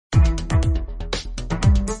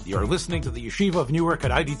You're listening to the Yeshiva of Newark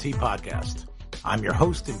at IDT podcast. I'm your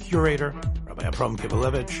host and curator, Rabbi Abram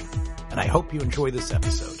Kibalevich, and I hope you enjoy this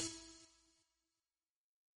episode.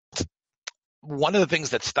 One of the things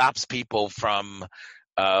that stops people from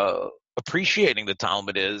appreciating the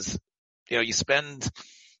Talmud is, you spend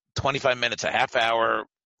 25 minutes, a half hour,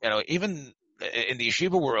 even in the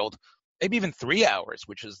yeshiva world, maybe even 3 hours,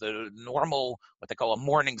 which is the normal, what they call a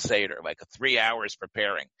morning seder, like 3 hours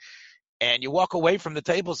preparing. And you walk away from the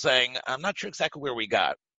table saying, I'm not sure exactly where we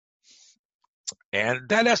got. And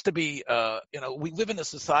that has to be, we live in a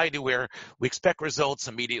society where we expect results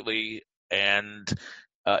immediately. And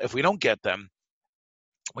if we don't get them,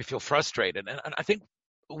 we feel frustrated. And I think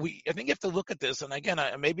you have to look at this. And again,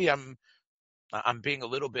 maybe I'm being a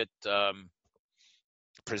little bit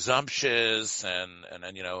presumptuous, and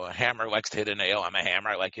a hammer likes to hit a nail. I'm a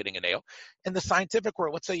hammer. I like hitting a nail. In the scientific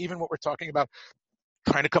world, let's say even what we're talking about,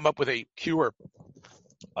 trying to come up with a cure,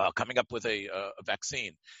 coming up with a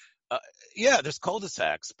vaccine. There's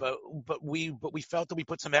cul-de-sacs, but we felt that we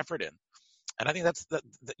put some effort in. And I think that's that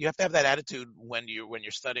you have to have that attitude when you're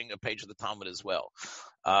studying a page of the Talmud as well.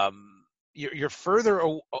 You're further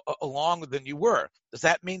along than you were. Does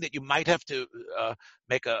that mean that you might have to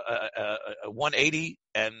make a 180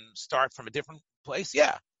 and start from a different place?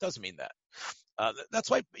 Yeah, it does mean that. That's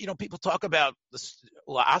why people talk about this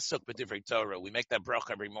la'asok b'divrei Torah. We make that bracha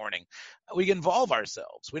every morning. We involve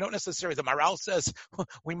ourselves. We don't necessarily. The Maral says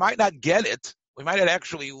we might not get it. We might not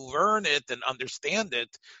actually learn it and understand it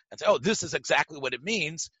and say, "Oh, this is exactly what it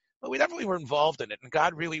means." But we definitely were involved in it, and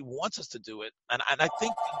God really wants us to do it. And I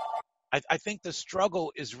think the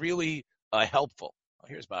struggle is really helpful. Oh,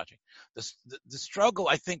 here's Baji. The struggle,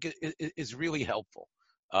 I think, is really helpful.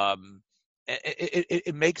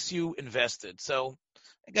 It makes you invested. So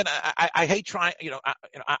again, I hate trying.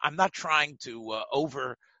 I'm not trying to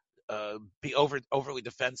be overly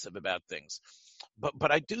defensive about things,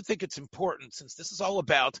 but I do think it's important, since this is all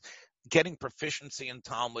about getting proficiency in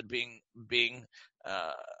Talmud, being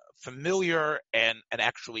familiar and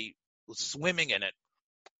actually swimming in it.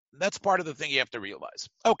 That's part of the thing you have to realize.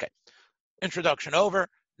 Okay, introduction over.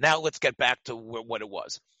 Now let's get back to what it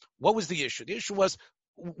was. What was the issue? The issue was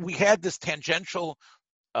we had this tangential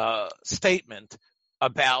statement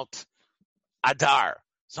about Adar,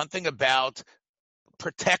 something about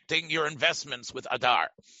protecting your investments with Adar.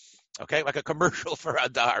 Okay, like a commercial for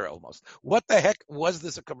Adar almost. What the heck was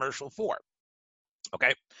this a commercial for?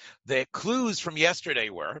 Okay, the clues from yesterday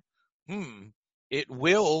were, it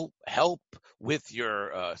will help with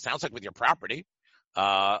your, sounds like with your property.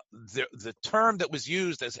 The term that was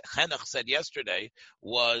used, as Henoch said yesterday,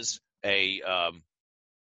 was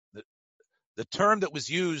the term that was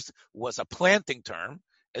used was a planting term,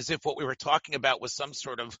 as if what we were talking about was some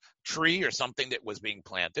sort of tree or something that was being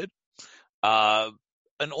planted.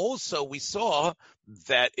 And also we saw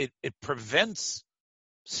that it prevents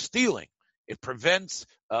stealing. It prevents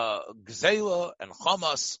gzela and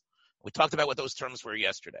chamas. We talked about what those terms were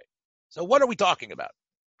yesterday. So what are we talking about?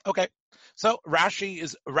 Okay, so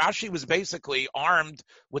Rashi was basically armed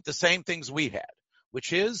with the same things we had,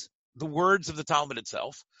 which is the words of the Talmud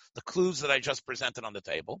itself, the clues that I just presented on the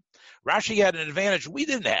table. Rashi had an advantage we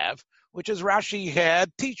didn't have, which is Rashi had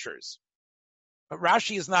teachers. But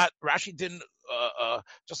Rashi didn't,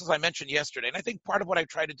 just as I mentioned yesterday, and I think part of what I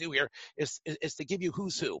try to do here is to give you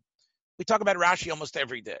who's who. We talk about Rashi almost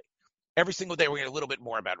every day. Every single day we're going to get a little bit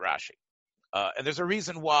more about Rashi. And there's a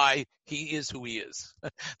reason why he is who he is.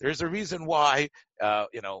 There's a reason why,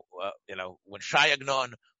 when Shai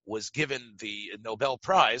Agnon was given the Nobel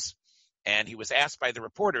Prize, and he was asked by the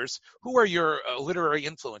reporters, who are your literary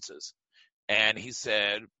influences? And he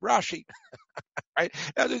said, Rashi. Right?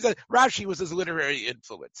 Rashi was his literary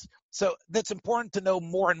influence. So that's important to know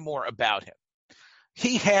more and more about him.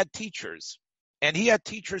 He had teachers, and he had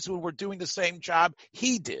teachers who were doing the same job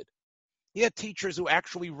he did. He had teachers who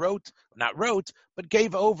actually but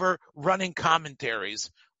gave over running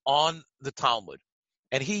commentaries on the Talmud.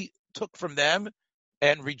 And he took from them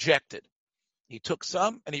and rejected. He took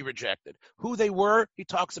some and he rejected. Who they were, he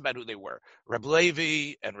talks about who they were. Reb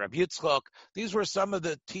Levi and Reb Yitzchak, these were some of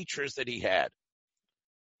the teachers that he had.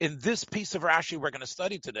 In this piece of Rashi we're going to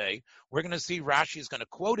study today, we're going to see Rashi is going to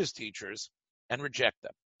quote his teachers and reject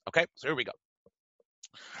them. Okay, so here we go.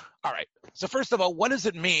 All right, so first of all, what does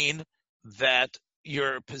it mean that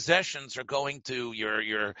your possessions are going to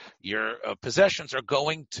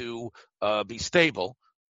be stable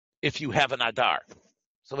if you have an Adar?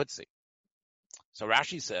 So let's see. So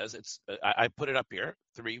Rashi says, I put it up here,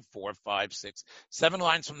 3, 4, 5, 6, 7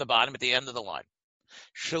 lines from the bottom at the end of the line.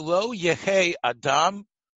 Shelo Yehei Adam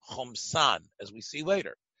Chomsan, as we see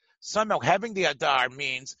later. somehow having the Adar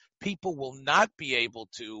means people will not be able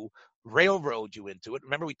to railroad you into it.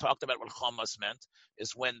 Remember, we talked about what Hamas meant,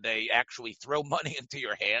 is when they actually throw money into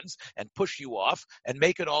your hands and push you off and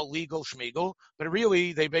make it all legal schmiegel, but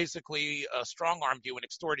really they basically strong-armed you and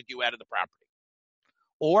extorted you out of the property.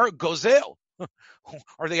 Or gozel,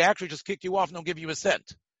 or they actually just kick you off and don't give you a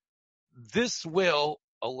cent. This will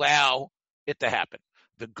allow it to happen.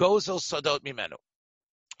 The gozel sadot mimenu.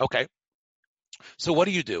 Okay, so what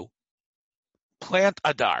do? Plant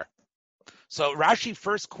Adar. So Rashi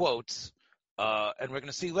first quotes, and we're going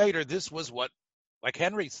to see later, this was what, like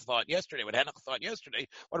Henry thought yesterday, what Henoch thought yesterday,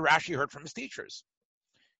 what Rashi heard from his teachers.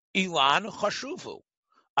 Ilan chashuvu.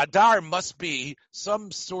 Adar must be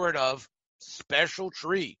some sort of special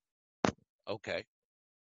tree. Okay.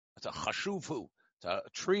 It's a chashuvu. It's a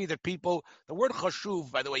tree that people, the word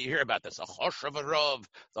chashuv, by the way, you hear about this, a choshav rav,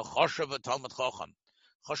 the choshav Talmud Chacham.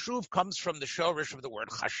 Chashuv comes from the shorish of the word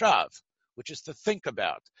chashav, which is to think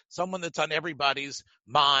about, someone that's on everybody's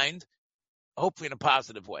mind, hopefully in a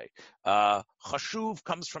positive way. Chashuv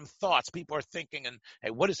comes from thoughts. People are thinking, and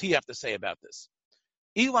hey, what does he have to say about this?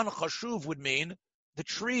 Ilan chashuv would mean the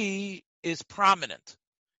tree is prominent.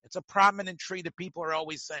 It's a prominent tree that people are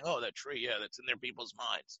always saying, oh, that tree, yeah, that's in their people's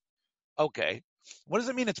minds. Okay. What does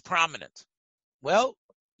it mean it's prominent? Well,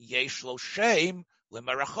 yesh lo shem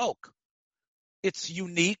limarachok. It's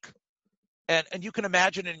unique. And you can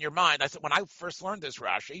imagine it in your mind. I thought when I first learned this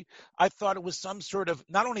Rashi, I thought it was some sort of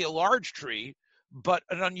not only a large tree, but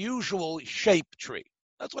an unusual shaped tree.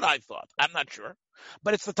 That's what I thought. I'm not sure.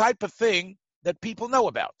 But it's the type of thing that people know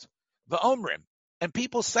about. The Omrim. And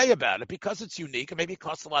people say about it because it's unique, and maybe it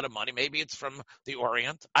costs a lot of money. Maybe it's from the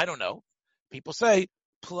Orient. I don't know. People say,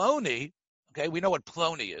 Ploni, okay, we know what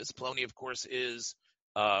Ploni is. Ploni, of course, is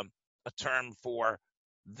a term for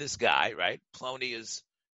this guy, right? Ploni is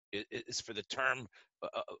for the term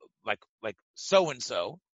like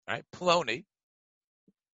so-and-so, right? Ploni.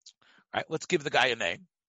 All right, let's give the guy a name.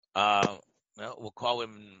 Well, we'll call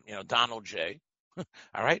him, Donald J.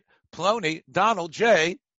 All right, Ploni, Donald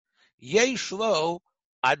J. Yeshlo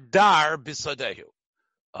Adar Bisadehu.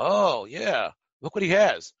 Oh, yeah. Look what he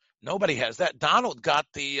has. Nobody has that. Donald got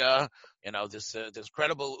the, this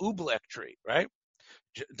incredible oobleck tree, right?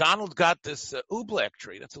 Donald got this oobleck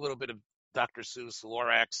tree. That's a little bit of Dr. Seuss,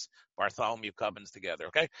 Lorax, Bartholomew Cubbins together,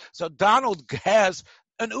 okay? So Donald has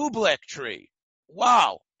an oobleck tree.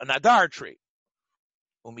 Wow, an Adar tree.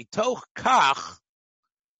 Umitoch kach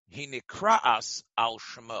hinikraas al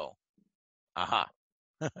shemo. Aha.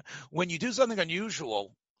 When you do something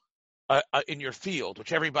unusual in your field,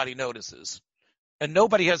 which everybody notices, and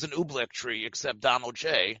nobody has an oobleck tree except Donald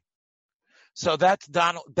J., so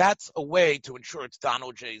that's a way to ensure it's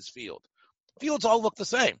Donald J.'s field. Fields all look the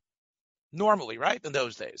same, normally, right, in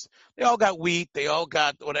those days. They all got wheat. They all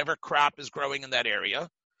got whatever crop is growing in that area.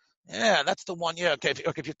 Yeah, that's the one. Yeah, okay,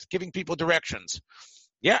 if you're giving people directions.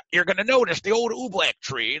 Yeah, you're going to notice the old oobleck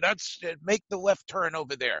tree. Make the left turn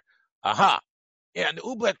over there. Aha. Yeah, and the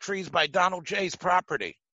oobleck tree is by Donald J.'s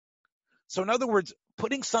property. So in other words,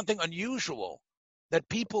 putting something unusual that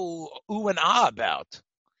people ooh and ah about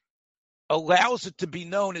allows it to be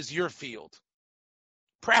known as your field,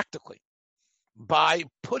 practically. By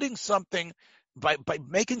putting something, by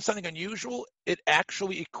making something unusual, it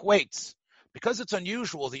actually equates. Because it's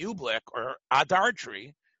unusual, the oobleck or Adar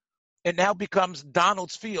tree, it now becomes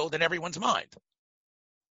Donald's field in everyone's mind.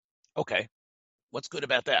 Okay, what's good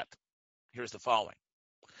about that? Here's the following.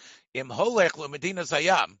 Im holech lo Medina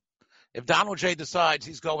Zayam. If Donald J. decides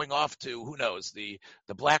he's going off to, who knows, the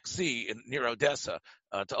Black Sea near Odessa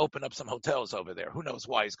to open up some hotels over there. Who knows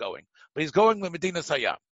why he's going. But he's going to Medina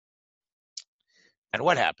Zayam. And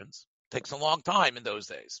what happens? It takes a long time in those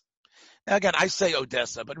days. Now, again, I say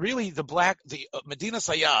Odessa, but really the Medina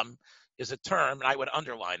Zayam is a term, and I would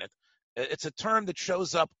underline it. It's a term that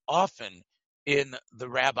shows up often in the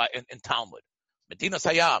rabbi, in Talmud. Medina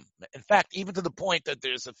Zayam. In fact, even to the point that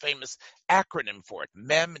there's a famous acronym for it.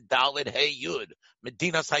 Mem Dalid Hey Yud.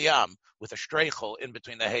 Medina Zayam, with a streichel in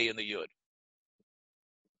between the Hey and the Yud.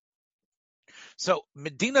 So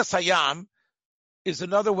Medina Zayam is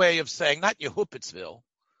another way of saying, not Yehupitzville,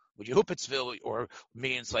 which Yehupitzville or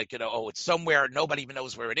means like, it's somewhere nobody even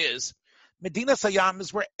knows where it is. Medina Zayam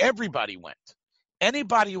is where everybody went.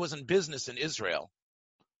 Anybody who was in business in Israel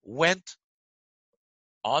went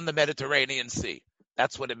on the Mediterranean Sea.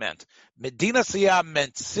 That's what it meant. Medina Zayam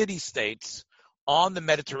meant city-states on the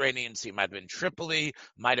Mediterranean Sea. Might have been Tripoli,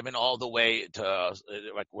 might have been all the way to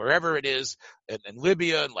like wherever it is, in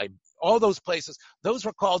Libya, and like all those places. Those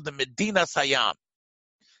were called the Medina Zayam.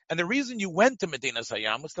 And the reason you went to Medina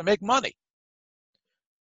Zayam was to make money.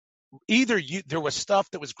 either there was stuff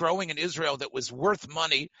that was growing in Israel that was worth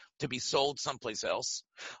money to be sold someplace else,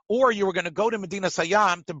 or you were going to go to Medina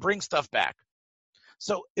Sayyam to bring stuff back.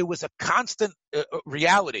 So it was a constant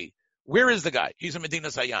reality. Where is the guy? He's in Medina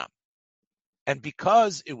Sayyam. And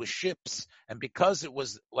because it was ships, and because it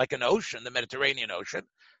was like an ocean, the Mediterranean Ocean,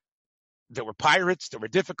 there were pirates, there were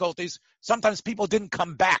difficulties. Sometimes people didn't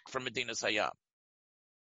come back from Medina Sayyam.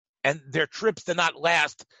 And their trips did not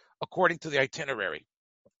last according to the itinerary.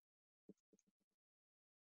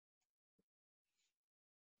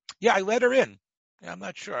 Yeah, I let her in. Yeah, I'm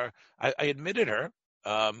not sure. I admitted her.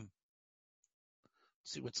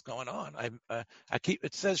 See what's going on. I keep.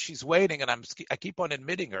 It says she's waiting, and I keep on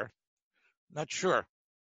admitting her. Not sure.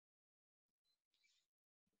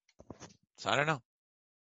 So I don't know.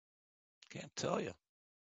 Can't tell you.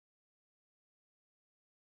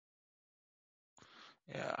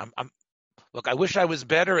 Yeah, Look, I wish I was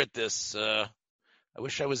better at this. I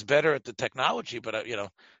wish I was better at the technology, but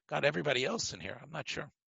got everybody else in here. I'm not sure.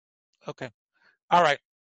 Okay. All right.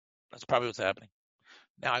 That's probably what's happening.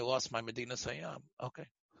 Now I lost my Medina Sayyam. Okay.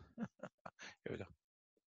 Here we go.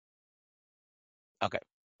 Okay.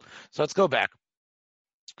 So let's go back.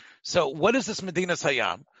 So what is this Medina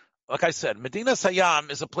Sayyam? Like I said, Medina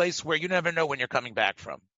Sayyam is a place where you never know when you're coming back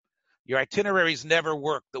from. Your itineraries never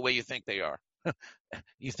work the way you think they are.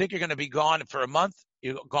 You think you're going to be gone for a month,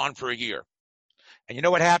 you're gone for a year. And you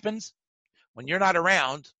know what happens? When you're not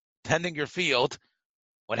around tending your field,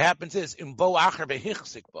 what happens is,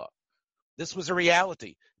 this was a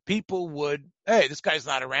reality. People would, hey, this guy's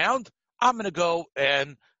not around. I'm going to go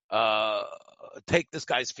and take this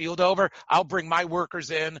guy's field over. I'll bring my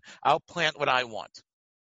workers in. I'll plant what I want.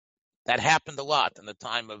 That happened a lot in the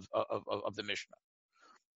time of the Mishnah.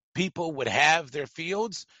 People would have their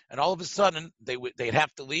fields, and all of a sudden they'd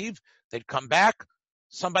have to leave. They'd come back.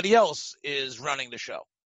 Somebody else is running the show.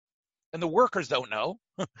 And the workers don't know.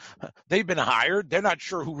 They've been hired. They're not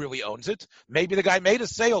sure who really owns it. Maybe the guy made a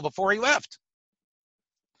sale before he left.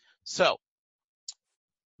 So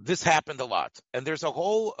this happened a lot. And there's a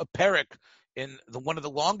whole parak in one of the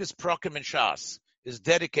longest prakim in Shas is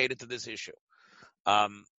dedicated to this issue.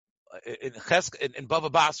 In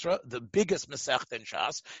Bava Basra, the biggest Masechta in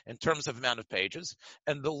Shas in terms of amount of pages,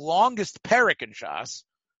 and the longest parak in Shas,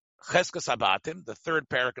 Cheskas Abatim, the third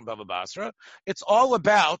parak in Bava Basra, it's all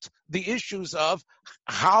about the issues of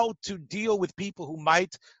how to deal with people who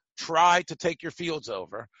might try to take your fields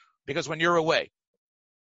over, because when you're away.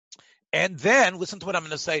 And then, listen to what I'm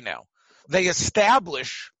going to say now. They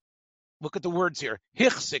establish, look at the words here,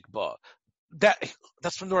 hichzik ba.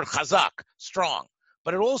 That's from the word chazak, strong.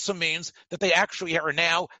 But it also means that they actually are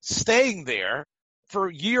now staying there for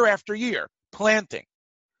year after year, planting.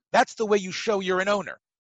 That's the way you show you're an owner.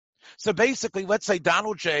 So basically, let's say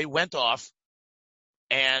Donald J. went off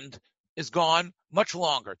and is gone much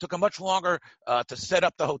longer. Took him much longer to set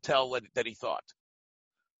up the hotel that he thought.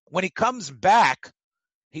 When he comes back,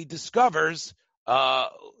 he discovers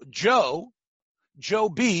Joe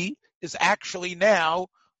B. is actually now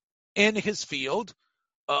in his field,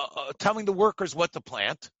 telling the workers what to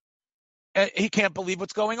plant, and he can't believe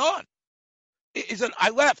what's going on. He said,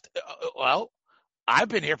 I left. Well, I've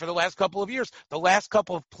been here for the last couple of years. The last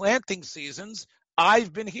couple of planting seasons,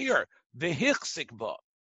 I've been here. The hichsikba.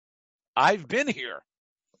 I've been here.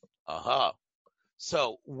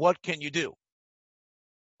 So what can you do?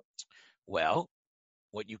 Well,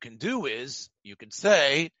 what you can do is you can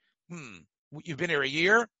say, you've been here a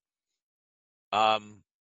year.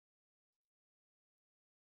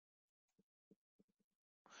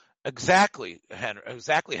 Exactly,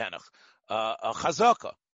 Henoch. A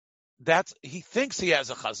chazaka. He thinks he has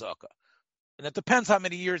a chazaka, and it depends how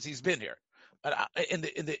many years he's been here. In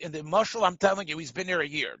the mashal, I'm telling you, he's been here a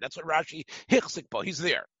year. That's what Rashi hichsikpo. He's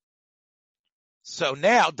there. So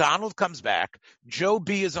now Donald comes back. Joe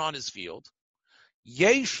B is on his field.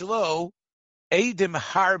 Yeshlo edim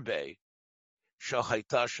harbe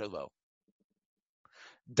shachaita shalo.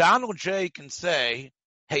 Donald J can say,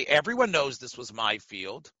 "Hey, everyone knows this was my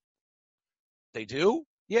field." They do?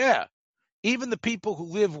 Yeah. Even the people who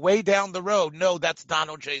live way down the road know that's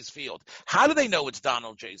Donald J's field. How do they know it's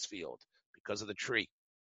Donald J's field? Because of the tree.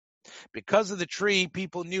 Because of the tree,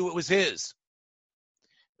 people knew it was his.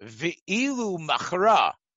 Ve'ilu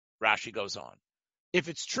machra, Rashi goes on. If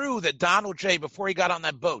it's true that Donald J, before he got on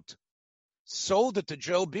that boat, sold it to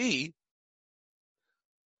Joe B,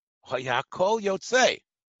 hayakol yotzei,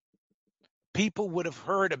 people would have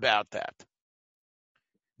heard about that.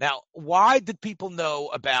 Now, why did people know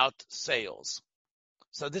about sales?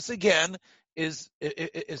 So this again is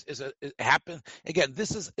happened again.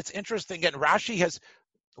 It's interesting. Again, Rashi has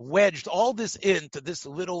wedged all this into this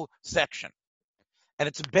little section. And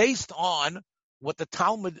it's based on what the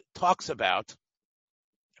Talmud talks about.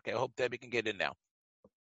 Okay, I hope Debbie can get in now.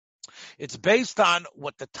 It's based on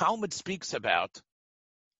what the Talmud speaks about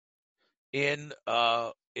in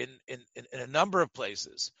a number of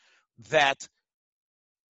places. That,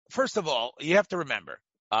 first of all, you have to remember,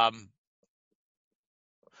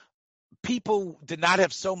 people did not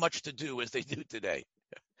have so much to do as they do today.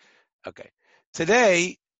 Okay.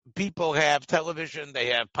 Today, people have television, they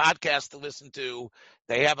have podcasts to listen to,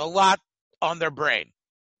 they have a lot on their brain.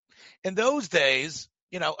 In those days,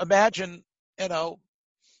 imagine, imagine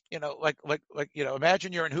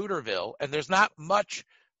you're in Hooterville and there's not much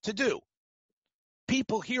to do.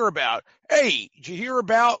 People hear about, hey, did you hear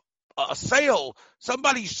about a sale?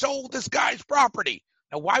 Somebody sold this guy's property.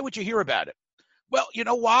 Now, why would you hear about it? Well, you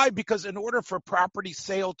know why? Because in order for property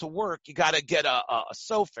sale to work, you got to get a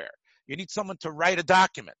sofer. You need someone to write a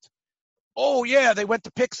document. Oh, yeah, they went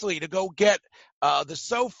to Pixley to go get the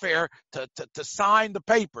sofer to sign the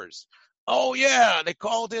papers. Oh, yeah, they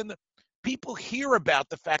called in. People hear about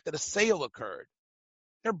the fact that a sale occurred.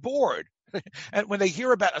 They're bored. And when they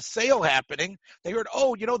hear about a sale happening, they heard,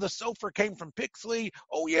 oh, the sofer came from Pixley.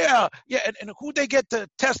 Oh, yeah. And who they get to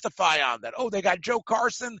testify on that? Oh, they got Joe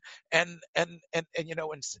Carson and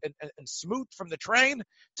Smoot from the train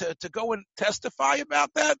to go and testify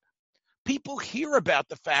about that. People hear about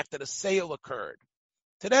the fact that a sale occurred.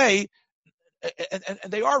 Today, and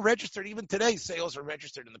they are registered, even today, sales are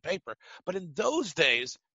registered in the paper. But in those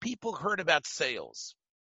days, people heard about sales.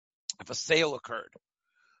 If a sale occurred.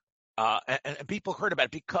 And people heard about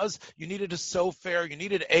it because you needed a sofer, you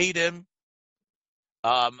needed Adim.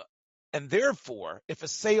 And therefore, if a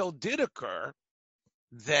sale did occur,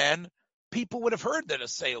 then people would have heard that a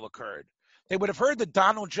sale occurred. They would have heard that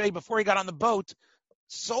Donald J., before he got on the boat,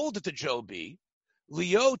 sold it to Joe B.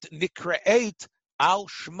 Liot nikra'et al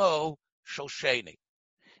shmo shosheni.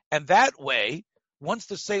 And that way, once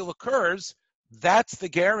the sale occurs, that's the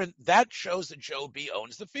guarantee. That shows that Joe B.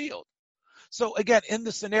 owns the field. So again, in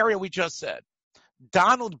the scenario we just said,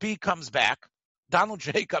 Donald J. comes back,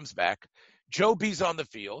 Joe B's on the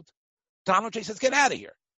field, Donald J. says, get out of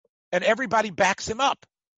here. And everybody backs him up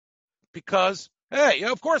because, hey,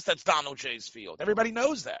 of course that's Donald J.'s field. Everybody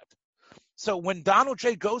knows that. So when Donald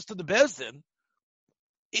J. goes to the Beis Din,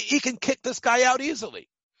 he can kick this guy out easily.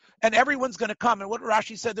 And everyone's going to come. And what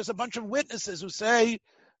Rashi said, there's a bunch of witnesses who say,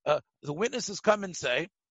 the witnesses come and say,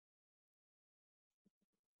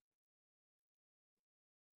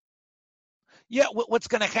 yeah, what's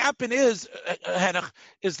going to happen is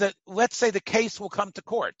that let's say the case will come to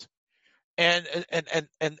court, and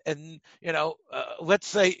let's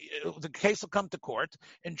say the case will come to court,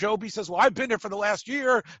 and Joe B says, well, I've been here for the last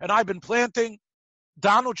year, and I've been planting.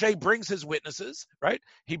 Donald J. brings his witnesses, right?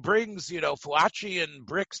 He brings, Fauci and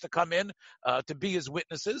Bricks to come in to be his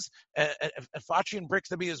witnesses, and Fauci and Bricks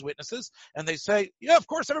to be his witnesses, and they say, yeah, of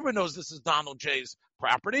course, everyone knows this is Donald J.'s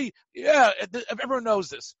property. Yeah, everyone knows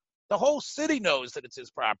this. The whole city knows that it's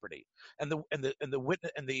his property, and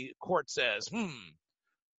the court says,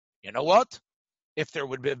 you know what? If there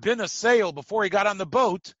would have been a sale before he got on the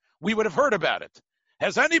boat, we would have heard about it.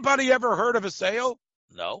 Has anybody ever heard of a sale?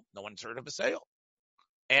 No one's heard of a sale.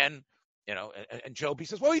 And and Joe B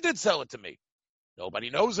says, well, he did sell it to me. Nobody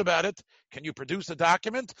knows about it. Can you produce a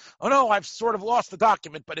document? Oh no, I've sort of lost the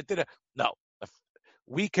document, but it did. No,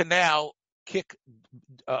 we can now kick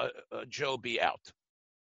Joe B out.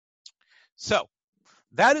 So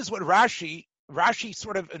that is what Rashi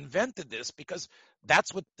sort of invented this because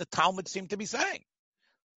that's what the Talmud seemed to be saying.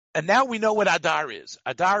 And now we know what Adar is.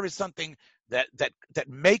 Adar is something that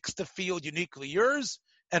makes the field uniquely yours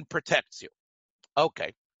and protects you.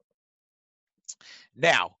 Okay.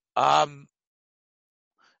 Now, and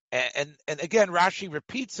again, Rashi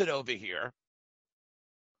repeats it over here.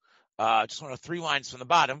 Just want to 3 lines from the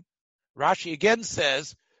bottom. Rashi again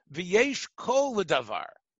says, "V'yesh kol ledavar."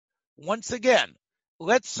 Once again,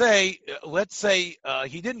 let's say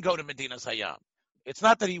he didn't go to Medinas Hayam. It's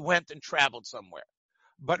not that he went and traveled somewhere,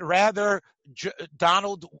 but rather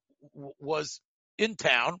Donald was in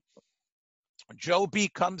town. Joe B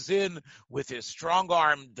comes in with his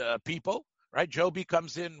strong-armed people, right? Joe B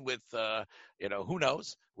comes in with, who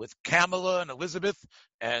knows, with Kamala and Elizabeth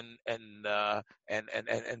and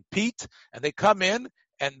Pete, and they come in.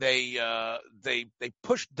 And they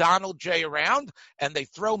push Donald J. around, and they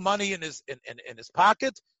throw money in his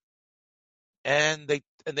pocket, and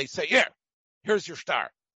they say, here's your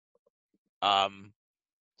star.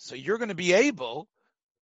 So you're going to be able,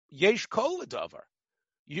 yesh kol ledavar.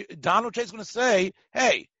 Donald J. is going to say,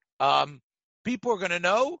 hey, people are going to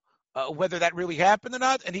know whether that really happened or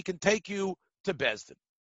not, and he can take you to Bezdin.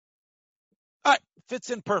 All right, fits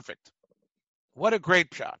in perfect. What a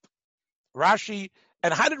great shot. Rashi,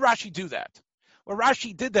 and how did Rashi do that? Well,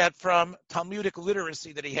 Rashi did that from Talmudic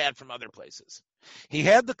literacy that he had from other places. He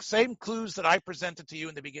had the same clues that I presented to you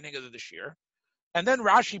in the beginning of the shir, and then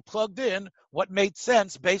Rashi plugged in what made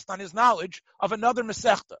sense based on his knowledge of another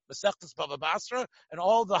Masechta, Masechtas Bava Basra, and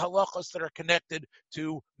all the halachos that are connected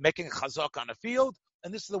to making a chazak on a field,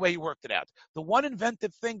 and this is the way he worked it out. The one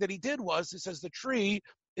inventive thing that he did was, he says the tree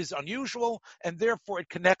is unusual, and therefore it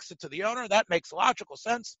connects it to the owner. That makes logical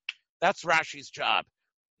sense. That's Rashi's job.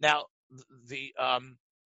 Now, the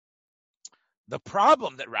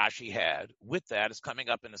problem that Rashi had with that is coming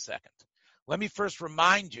up in a second. Let me first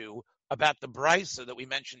remind you about the brisa that we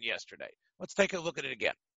mentioned yesterday. Let's take a look at it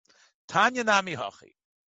again. Tanya Nami Hachi.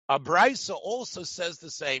 A brisa also says the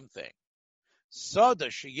same thing. Soda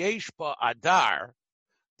sheyesh ba adar,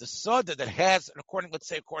 the soda that has, and according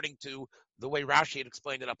to the way Rashi had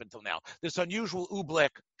explained it up until now, this unusual ublek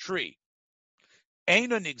tree.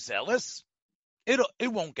 Eina nigzelis.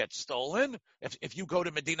 It won't get stolen. If you go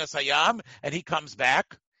to Medina Sayyam and he comes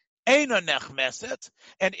back, Eina nechmeset.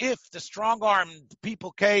 And if the strong-armed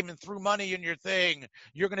people came and threw money in your thing,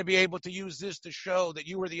 you're going to be able to use this to show that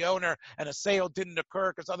you were the owner and a sale didn't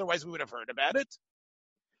occur, because otherwise we would have heard about it.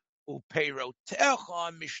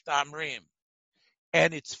 Upeirotecha mishtamrim.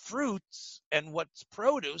 And its fruits and what's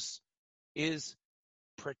produce is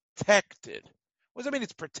protected. What does that mean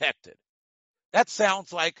it's protected? That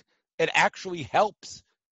sounds like it actually helps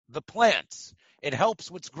the plants. It helps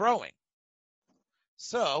what's growing.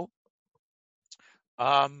 So,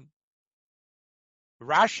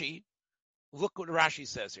 Rashi, look what Rashi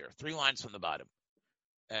says here. 3 lines from the bottom.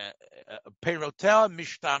 Perotel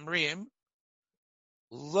mishtamrim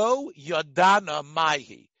lo yadana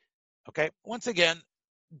maihi. Okay, once again,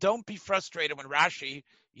 don't be frustrated when Rashi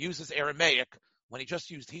uses Aramaic when he just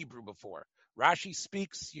used Hebrew before. Rashi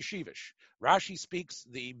speaks Yeshivish. Rashi speaks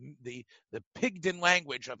the Pigdin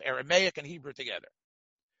language of Aramaic and Hebrew together.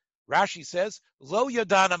 Rashi says, Lo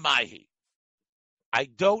Yadana Maihi. I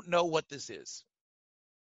don't know what this is.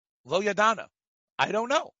 Lo Yadana. I don't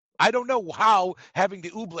know. I don't know how having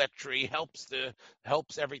the ublek tree helps the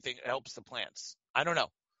plants. I don't know.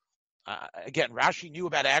 Again, Rashi knew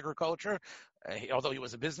about agriculture, although he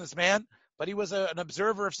was a businessman, but he was an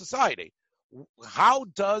observer of society. How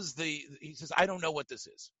does he says, I don't know what this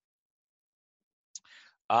is.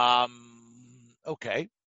 Okay.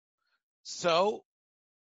 So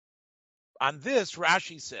on this,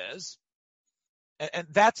 Rashi says, and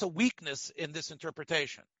that's a weakness in this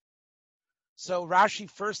interpretation. So Rashi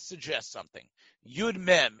first suggests something. Yud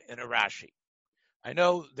Mem in a Rashi. I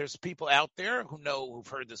know there's people out there who've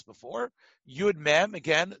heard this before. Yud Mem,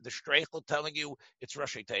 again, the Shreichel telling you it's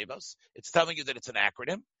Rashi Tevos. It's telling you that it's an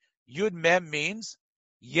acronym. Yud Mem means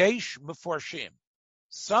Yesh Meforshim.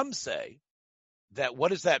 Some say that,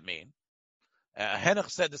 what does that mean?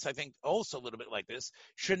 Henoch said this, I think, also a little bit like this.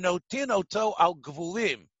 Shenotin oto al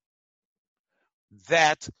gvulim.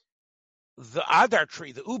 That the Adar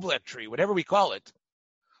tree, the Ublek tree, whatever we call it,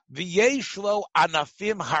 v'yeshlo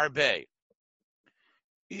anafim harbe.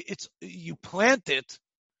 You plant it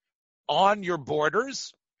on your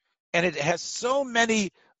borders, and it has so many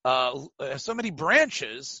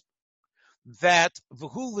branches that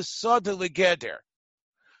v'hu l'soda legeder.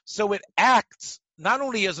 So it acts not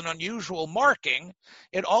only as an unusual marking,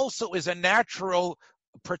 it also is a natural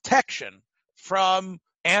protection from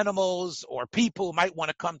animals or people who might want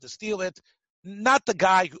to come to steal it. Not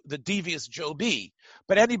the devious Joe B,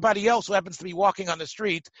 but anybody else who happens to be walking on the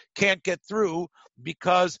street can't get through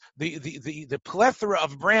because the plethora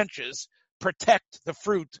of branches protect the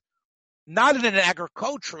fruit, not in an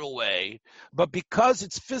agricultural way, but because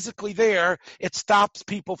it's physically there, it stops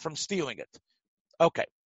people from stealing it. Okay,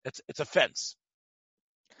 it's a fence.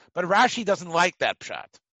 But Rashi doesn't like that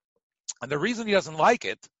pshat. And the reason he doesn't like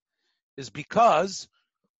it is because,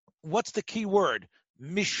 what's the key word?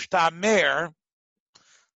 Mishtamer.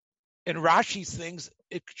 In Rashi's things,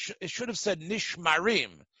 it should have said nishmarim.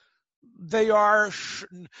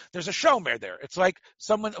 There's a shomer there. It's like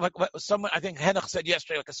someone, I think Henoch said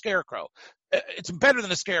yesterday, like a scarecrow. It's better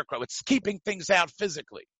than a scarecrow. It's keeping things out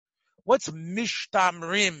physically. What's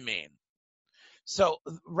mishtamrim mean? So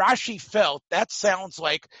Rashi felt that sounds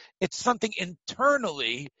like it's something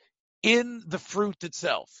internally in the fruit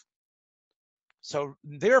itself. So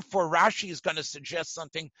therefore, Rashi is going to suggest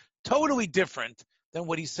something totally different than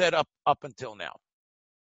what he said up until now.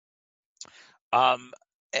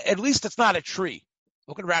 At least it's not a tree.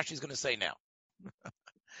 Look what Rashi's going to say now.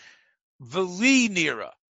 V'li nira.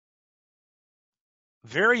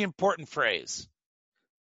 Very important phrase.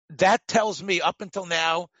 That tells me up until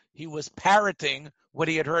now, he was parroting what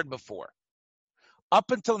he had heard before.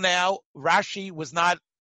 Up until now, Rashi was not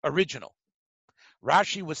original.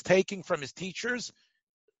 Rashi was taking from his teachers,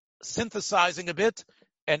 synthesizing a bit,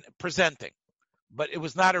 and presenting. But it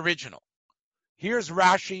was not original. Here's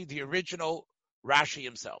Rashi, the original Rashi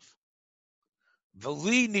himself.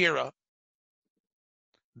 V'li nira,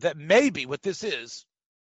 that maybe what this is,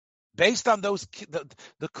 based on those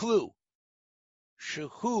the clue,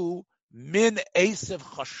 shehu min esev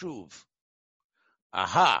chashuv.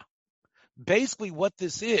 Aha. Basically what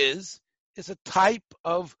this is a type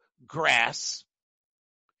of grass.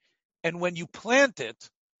 And when you plant it,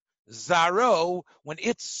 zaro, when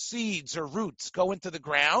its seeds or roots go into the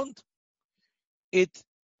ground, its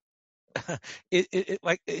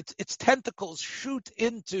tentacles shoot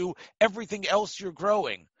into everything else you're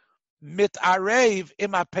growing. Mitarev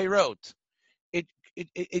ima perot.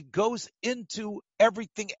 It goes into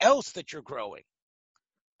everything else that you're growing.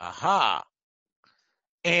 Aha.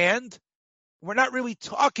 And we're not really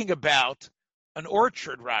talking about an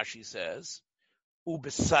orchard, Rashi says.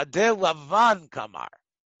 Ubesadeh lavan kamar.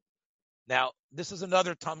 Now, this is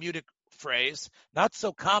another Talmudic phrase, not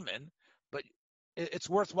so common, but it's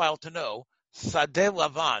worthwhile to know. Sadeh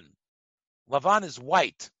lavan. Lavan is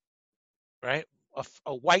white, right?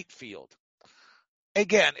 A white field.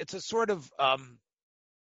 Again, it's a sort of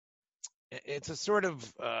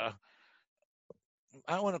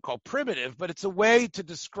I don't want to call primitive, but it's a way to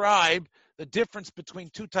describe the difference between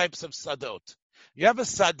two types of sadot. You have a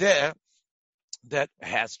sadeh that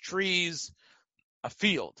has trees, a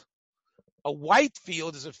field. A white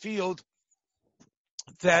field is a field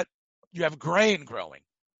that you have grain growing,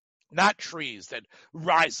 not trees that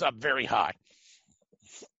rise up very high.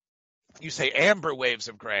 You say amber waves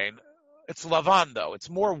of grain. It's lavan, though. It's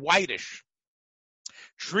more whitish.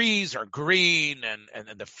 Trees are green, and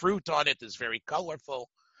the fruit on it is very colorful.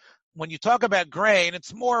 When you talk about grain,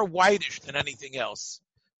 it's more whitish than anything else.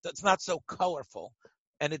 It's not so colorful,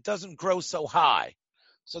 and it doesn't grow so high.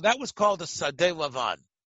 So that was called a sadeh lavan.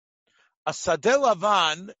 A sadeh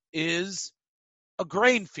lavan is a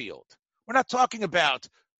grain field. We're not talking about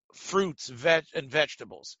fruits and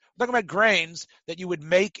vegetables. We're talking about grains that you would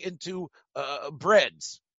make into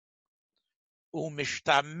breads.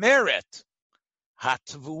 Umishtameret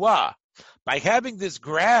hatvua. By having this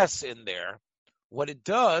grass in there, what it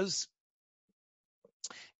does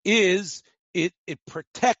is it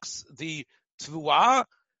protects the tvua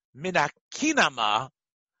minakinama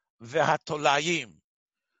v'hatolayim.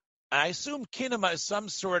 I assume kinema is some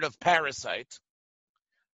sort of parasite,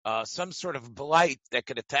 some sort of blight that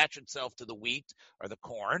could attach itself to the wheat or the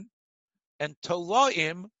corn. And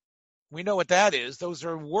tolaim, we know what that is. Those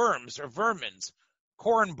are worms or vermins,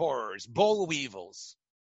 corn borers, boll weevils.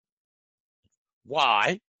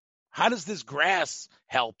 Why? How does this grass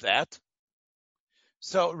help that?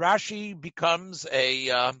 So Rashi becomes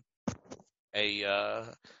what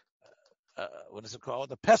is it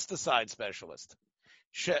called? A pesticide specialist.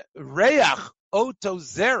 Reach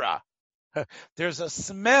otozera. There's a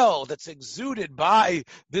smell that's exuded by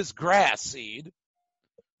this grass seed.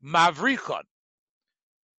 Mavrichon.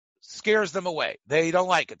 Scares them away. They don't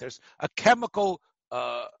like it. There's a chemical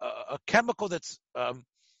that's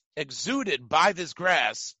exuded by this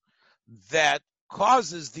grass that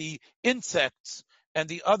causes the insects and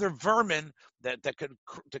the other vermin that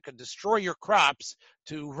could destroy your crops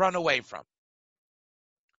to run away from.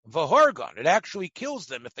 Vahorgon, it actually kills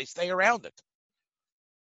them if they stay around it.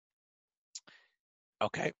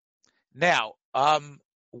 Okay. Now,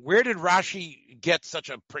 where did Rashi get such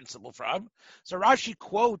a principle from? So Rashi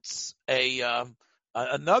quotes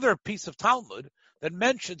another piece of Talmud that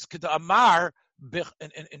mentions Kedamar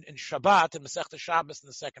in Shabbat, in Masechta Shabbos in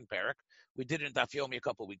the second parak. We did it in Daf Yomi a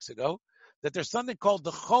couple of weeks ago, that there's something called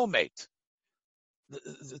the chomet.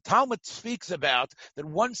 The Talmud speaks about that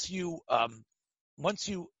once you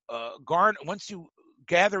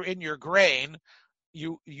gather in your grain,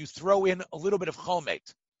 you throw in a little bit of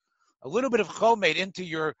chomet. A little bit of chomet into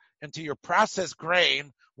your processed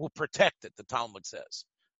grain will protect it, the Talmud says.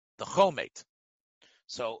 The chomet.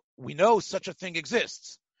 So we know such a thing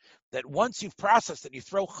exists, that once you've processed it, you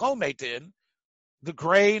throw chomet in, the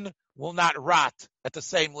grain will not rot at the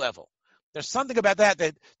same level. There's something about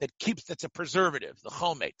that's a preservative, the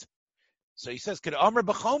chomet. So he says, K'd'omer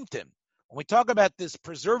b'chomtim. When we talk about this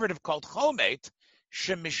preservative called chomet,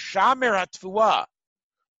 shemishamer hatfuah.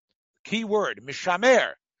 Key word,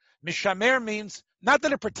 mishamer. Mishamer means not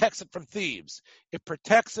that it protects it from thieves. It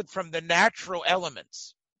protects it from the natural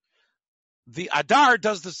elements. the Adar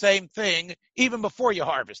does the same thing even before you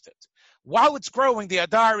harvest it. While it's growing, the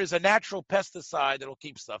Adar is a natural pesticide that'll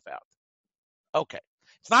keep stuff out. Okay.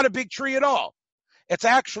 It's not a big tree at all. It's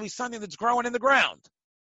actually something that's growing in the ground.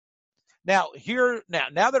 Now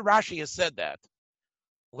that Rashi has said that,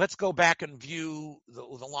 let's go back and view the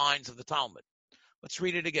lines of the Talmud. Let's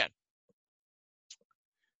read it again.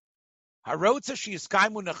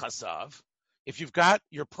 If you've got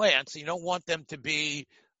your plants, you don't want them to be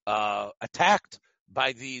attacked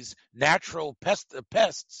by these natural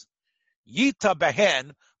pests. Yita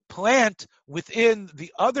behen, plant within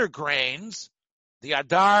the other grains, the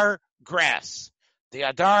Adar grass, the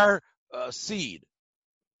Adar seed.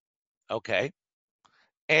 Okay.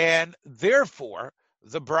 And therefore,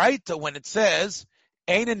 the Braita, when it says,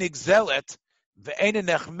 Eina nigzelet, ve'eina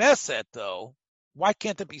nechmeset, though, why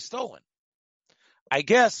can't it be stolen? I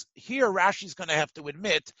guess here Rashi's going to have to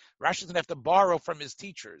admit, Rashi's going to have to borrow from his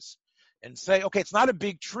teachers and say, okay, it's not a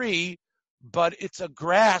big tree, but it's a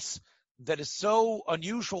grass that is so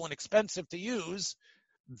unusual and expensive to use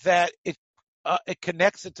that it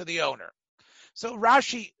connects it to the owner. So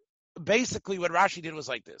Rashi, basically what Rashi did was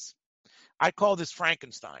like this. I call this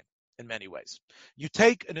Frankenstein in many ways. You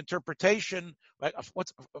take an interpretation, right, of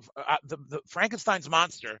the Frankenstein's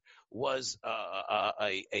monster was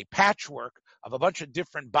a patchwork of a bunch of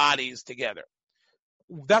different bodies together.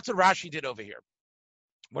 That's what Rashi did over here.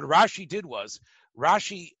 What Rashi did was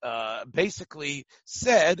Rashi basically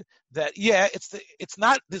said that, yeah, it's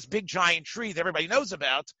not this big giant tree that everybody knows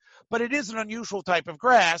about, but it is an unusual type of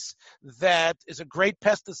grass that is a great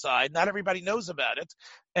pesticide. Not everybody knows about it.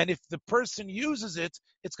 And if the person uses it,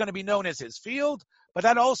 it's going to be known as his field. But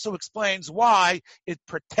that also explains why it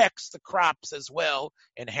protects the crops as well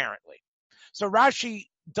inherently. So Rashi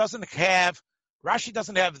doesn't have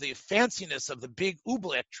the fanciness of the big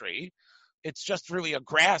oobleck tree. It's just really a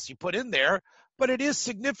grass you put in there, but it is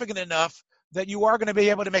significant enough that you are going to be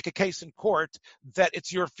able to make a case in court that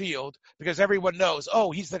it's your field because everyone knows, oh,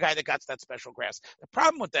 he's the guy that got that special grass. The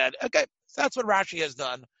problem with that, okay, so that's what Rashi has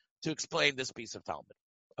done to explain this piece of Talmud.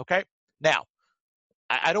 Okay? Now,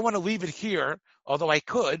 I don't want to leave it here, although I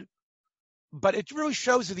could, but it really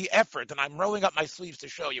shows you the effort, and I'm rolling up my sleeves to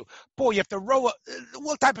show you. Boy, you have to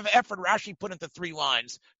what type of effort Rashi put into 3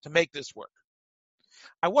 lines to make this work.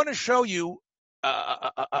 I want to show you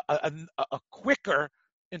a quicker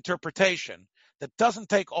interpretation that doesn't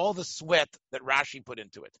take all the sweat that Rashi put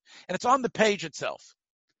into it. And it's on the page itself.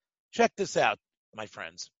 Check this out, my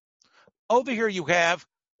friends. Over here you have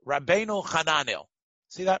Rabbeinu Hananel.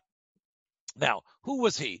 See that? Now, who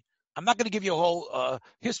was he? I'm not going to give you a whole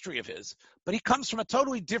history of his, but he comes from a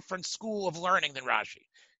totally different school of learning than Rashi.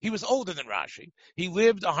 He was older than Rashi. He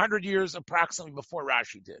lived 100 years approximately before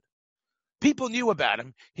Rashi did. People knew about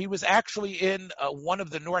him. He was actually in one of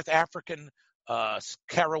the North African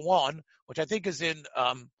Kairouan, which I think is in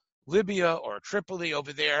Libya or Tripoli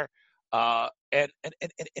over there, and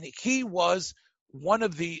he was one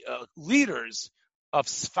of the leaders of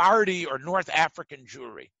Sephardi or North African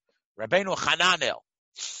Jewry, Rabbeinu Hananel.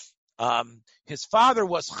 His father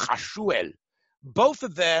was Chashuel. Both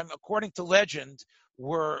of them, according to legend,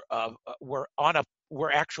 were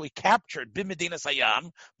actually captured Bimedinas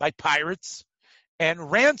Hayam by pirates and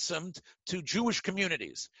ransomed to Jewish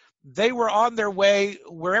communities. They were on their way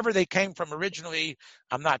wherever they came from originally.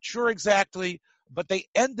 I'm not sure exactly, but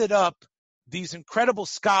these incredible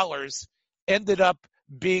scholars ended up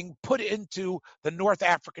being put into the North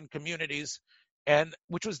African communities, and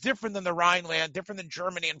which was different than the Rhineland, different than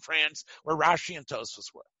Germany and France, where Rashi and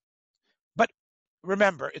Tosfos were. But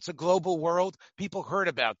remember, it's a global world. People heard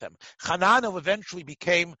about them. Hananel eventually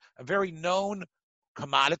became a very known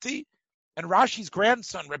commodity, and Rashi's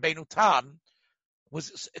grandson, Rabbeinu Tam,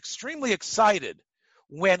 was extremely excited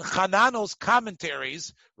when Hananel's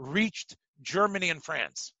commentaries reached Germany and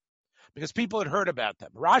France, because people had heard about them.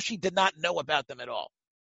 Rashi did not know about them at all.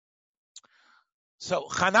 So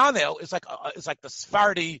Hananel is like the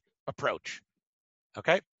Sephardi approach.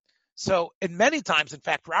 Okay? So in many times, in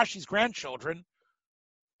fact, Rashi's grandchildren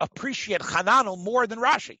appreciate Hananel more than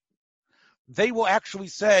Rashi. They will actually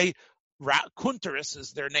say Kunteris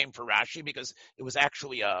is their name for Rashi because it was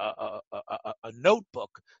actually a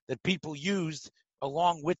notebook that people used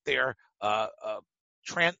along with their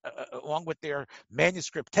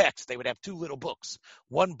manuscript text. They would have 2 little books.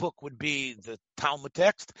 One book would be the Talmud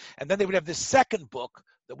text, and then they would have this second book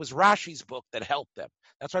that was Rashi's book that helped them.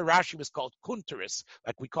 That's why Rashi was called Kunteris,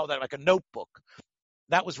 like we call that like a notebook.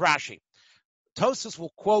 That was Rashi. Tosfos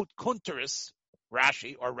will quote Kunteris,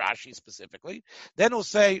 Rashi, or Rashi specifically. Then he'll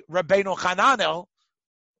say Rabbeinu Hananel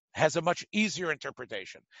has a much easier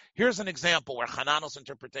interpretation. Here's an example where Hananel's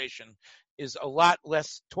interpretation is a lot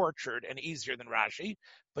less tortured and easier than Rashi,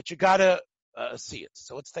 but you gotta see it.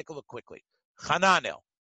 So let's take a look quickly. Hananel.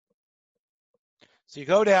 So you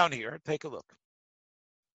go down here, take a look.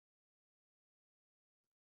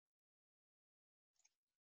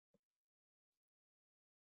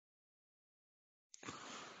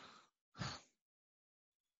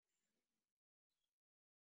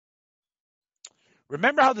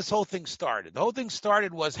 Remember how this whole thing started. The whole thing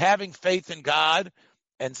started was having faith in God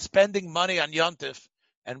and spending money on Yontif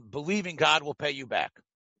and believing God will pay you back.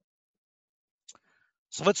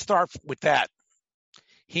 So let's start with that.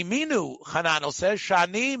 Himinu, Hananel says,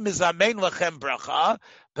 Shani mizamein lachem bracha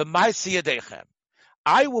b'maisi yadechem.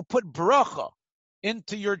 I will put bracha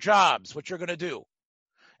into your jobs, what you're going to do,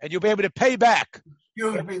 and you'll be able to pay back.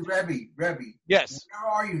 Excuse me, Rebbe. Yes. Where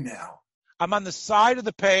are you now? I'm on the side of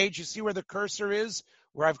the page. You see where the cursor is,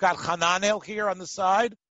 where I've got Hananel here on the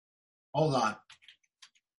side? Hold on.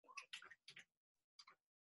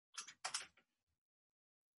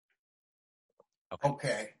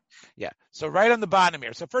 Okay. Yeah. So right on the bottom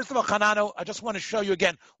here. So first of all, Hananel, I just want to show you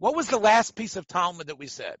again, what was the last piece of Talmud that we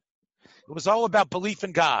said? It was all about belief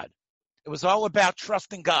in God. It was all about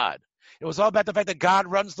trusting God. It was all about the fact that God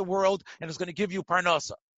runs the world and is going to give you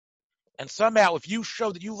parnasa. And somehow, if you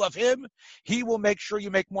show that you love him, he will make sure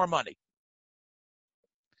you make more money.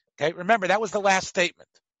 Okay, remember, that was the last statement.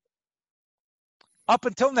 Up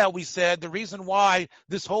until now, we said the reason why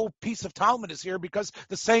this whole piece of Talmud is here because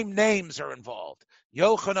the same names are involved.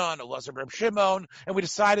 Yochanan, Elazar, Reb Shimon, and we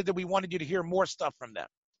decided that we wanted you to hear more stuff from them.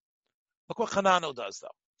 Look what Hananel does, though.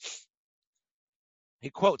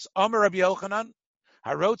 He quotes, Amar Rabbi Yochanan,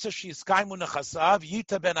 Harotza shiskaimu nechasav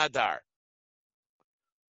yita ben adar.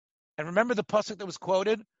 And remember the pasuk that was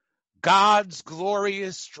quoted? God's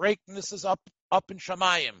glorious straightness is up in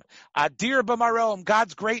Shamayim. Adir b'marom,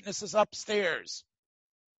 God's greatness is upstairs.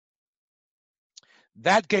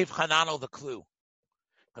 That gave Hananel the clue.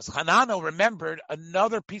 Because Hananel remembered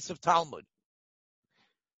another piece of Talmud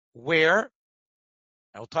where,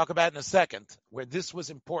 I'll talk about it in a second, where this was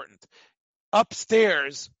important.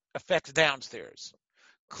 Upstairs affects downstairs.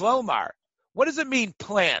 Klomar, what does it mean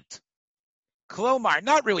plant? Klomar,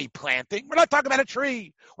 not really planting. We're not talking about a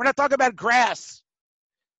tree. We're not talking about grass.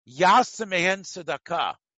 Yasamehen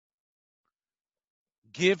tzedakah.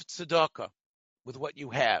 Give tzedakah with what you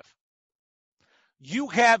have. You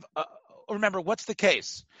have, remember, what's the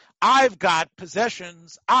case? I've got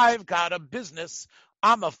possessions. I've got a business.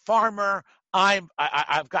 I'm a farmer. I've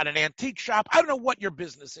got an antique shop. I don't know what your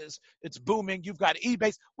business is. It's booming. You've got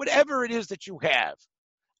eBay. Whatever it is that you have.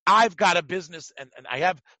 I've got a business and I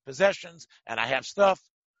have possessions and I have stuff.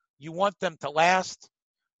 You want them to last.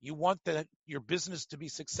 You want your business to be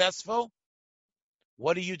successful.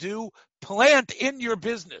 What do? Plant in your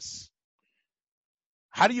business.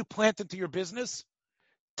 How do you plant into your business?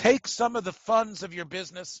 Take some of the funds of your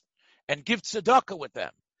business and give tzedakah with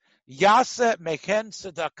them. Yaseh meken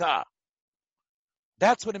tzedakah.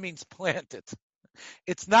 That's what it means, plant it.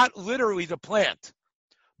 It's not literally to plant.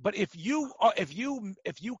 But if you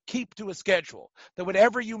keep to a schedule that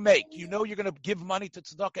whatever you make, you know you're going to give money to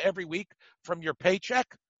tzedakah every week from your paycheck,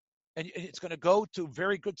 and it's going to go to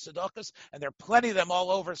very good tzedakahs, and there are plenty of them all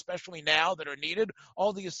over, especially now that are needed.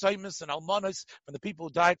 All the assignments and almanas from the people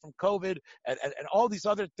who died from COVID, and all these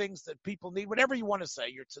other things that people need, whatever you want to say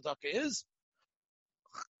your tzedakah is,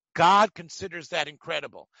 God considers that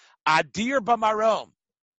incredible. Adir b'marom.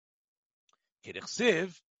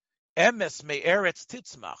 K'dichsiv, emes me'eretz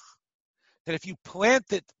titzmach. That if you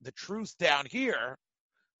planted the truth down here,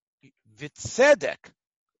 vitzedek,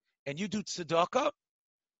 and you do tzedakah,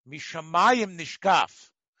 mishamayim nishkaf.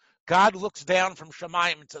 God looks down from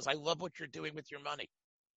Shamayim and says, I love what you're doing with your money.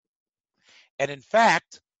 And in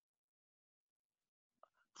fact,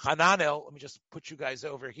 Hananel, let me just put you guys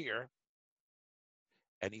over here.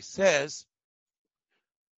 And he says,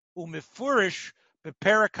 umifurish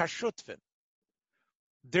beperak hashutfin.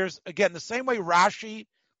 There's, again, the same way Rashi,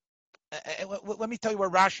 let me tell you where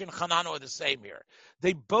Rashi and Hananel are the same here.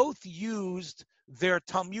 They both used their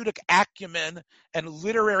Talmudic acumen and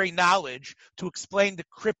literary knowledge to explain the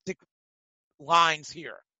cryptic lines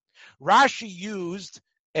here. Rashi used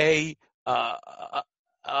a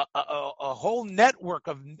whole network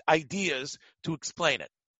of ideas to explain it.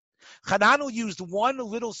 Hananel used one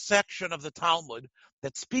little section of the Talmud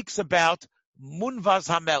that speaks about Munvaz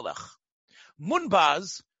HaMelech.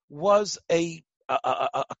 Munbaz was a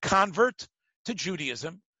convert to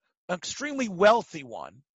Judaism, an extremely wealthy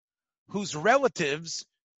one, whose relatives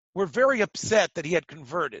were very upset that he had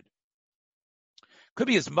converted. Could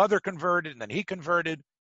be his mother converted and then he converted.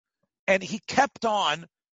 And he kept on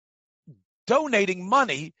donating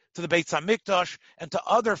money to the Beit HaMikdash and to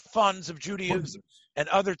other funds of Judaism and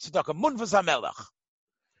other tzedakah. Munvaz HaMelech.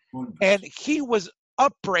 And he was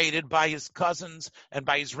upbraided by his cousins and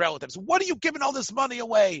by his relatives. What are you giving all this money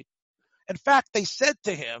away? In fact, they said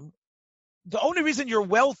to him, the only reason you're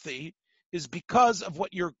wealthy is because of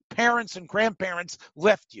what your parents and grandparents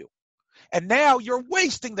left you. And now you're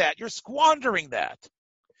wasting that. You're squandering that.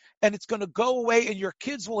 And it's going to go away and your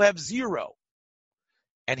kids will have zero.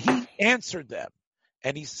 And he answered them.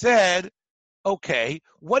 And he said, okay,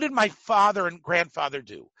 what did my father and grandfather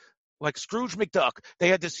do? Like Scrooge McDuck, they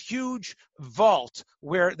had this huge vault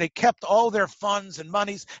where they kept all their funds and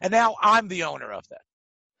monies, and now I'm the owner of that.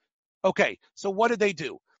 Okay, so what did they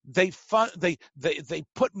do? They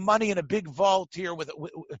put money in a big vault here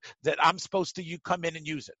that I'm supposed to come in and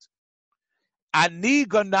use it. Ani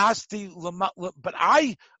ganasti, but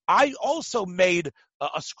I also made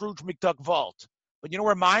a Scrooge McDuck vault. But you know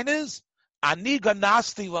where mine is? Ani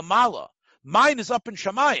ganasti lamala. Mine is up in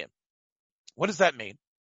Shamayim. What does that mean?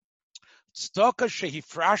 Tzedakah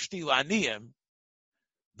shehifrashti laniyim.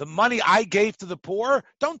 The money I gave to the poor,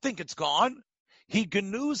 don't think it's gone. He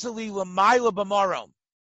genuzali lamayla b'marom.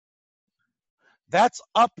 That's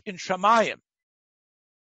up in Shamayim.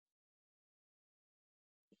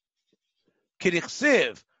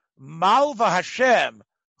 Kirichsiv, malva Hashem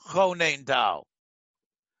chonein dal.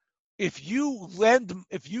 If you lend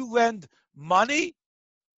money,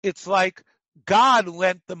 it's like God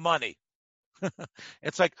lent the money.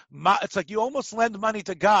 It's like you almost lend money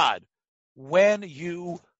to God when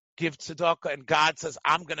you give tzedakah, and God says,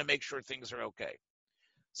 "I'm going to make sure things are okay."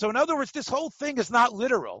 So, in other words, this whole thing is not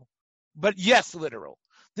literal, but yes, literal.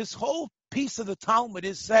 This whole piece of the Talmud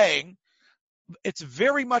is saying it's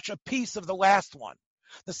very much a piece of the last one.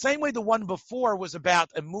 The same way the one before was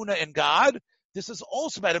about emunah in God, this is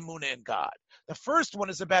also about emunah in God. The first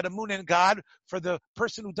one is about emunah in God for the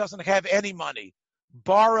person who doesn't have any money.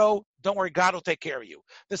 Borrow, don't worry, God will take care of you.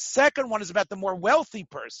 The second one is about the more wealthy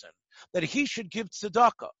person, that he should give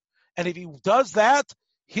tzedakah. And if he does that,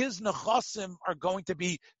 his nechasim are going to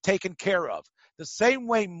be taken care of. The same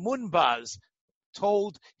way Munbaz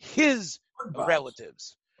told his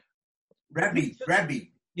relatives. Rebbe.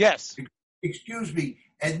 Yes. Excuse me.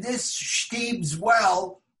 And this steams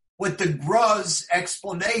well with the Gruz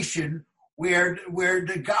explanation where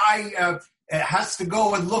the guy has to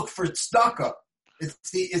go and look for tzedakah.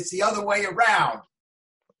 It's the other way around.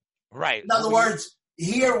 Right. In other words,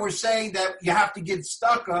 here we're saying that you have to give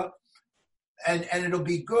tzedakah and it'll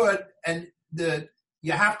be good, and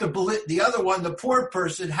you have to believe. The other one, the poor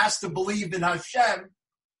person, has to believe in Hashem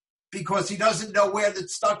because he doesn't know where the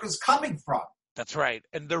tzedakah is coming from. That's right.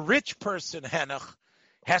 And the rich person, Henoch,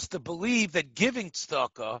 has to believe that giving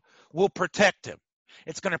tzedakah will protect him.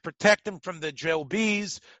 It's going to protect him from the Joe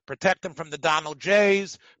B's, protect him from the Donald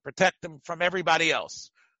J's, protect him from everybody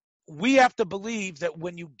else. We have to believe that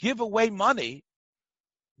when you give away money,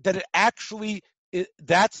 that it actually,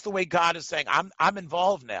 that's the way God is saying, I'm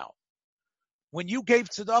involved now. When you gave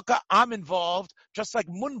tzedakah, I'm involved, just like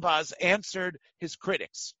Munbaz answered his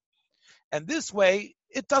critics. And this way,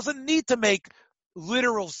 it doesn't need to make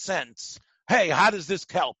literal sense. Hey, how does this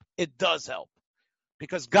help? It does help,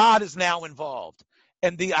 because God is now involved.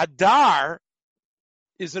 And the Adar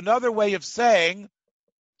is another way of saying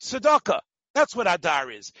tzedakah. That's what Adar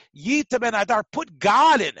is. Yita ben Adar, put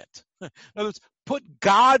God in it. In other words, put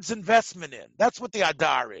God's investment in. That's what the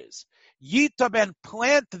Adar is. Yita ben,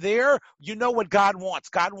 plant there. You know what God wants.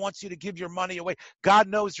 God wants you to give your money away. God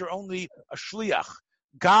knows you're only a shliach.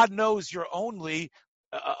 God knows you're only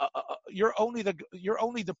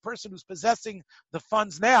the person who's possessing the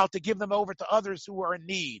funds now to give them over to others who are in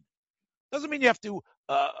need. Doesn't mean you have to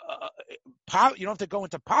you don't have to go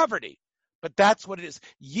into poverty, but that's what it is.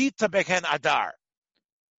 Yita beken Adar.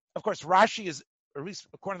 Of course, Rashi is, or at least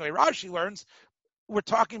according to the way Rashi learns, we're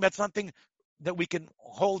talking about something that we can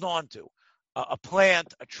hold on to, a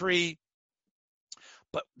plant, a tree.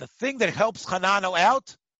 But the thing that helps Hanano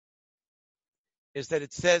out is that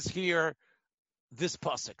it says here, this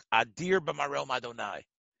pasuk, Adir b'marel Adonai.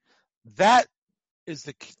 That is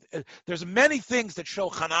there's many things that show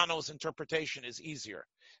Hanano's interpretation is easier.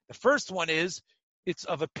 The first one is, it's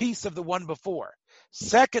of a piece of the one before.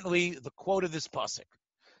 Secondly, the quote of this pasuk.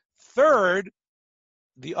 Third,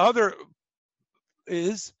 the other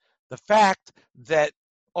is the fact that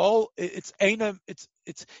it's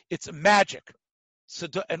magic. So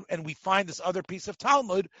and we find this other piece of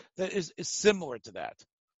Talmud that is similar to that,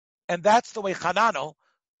 and that's the way Hanano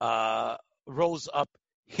rose up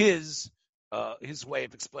his way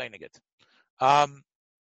of explaining it.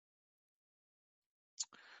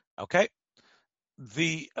 Okay?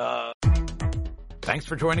 Thanks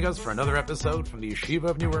for joining us for another episode from the Yeshiva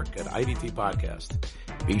of Newark at IDT Podcast.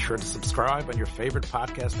 Be sure to subscribe on your favorite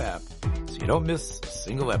podcast app so you don't miss a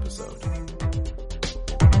single episode.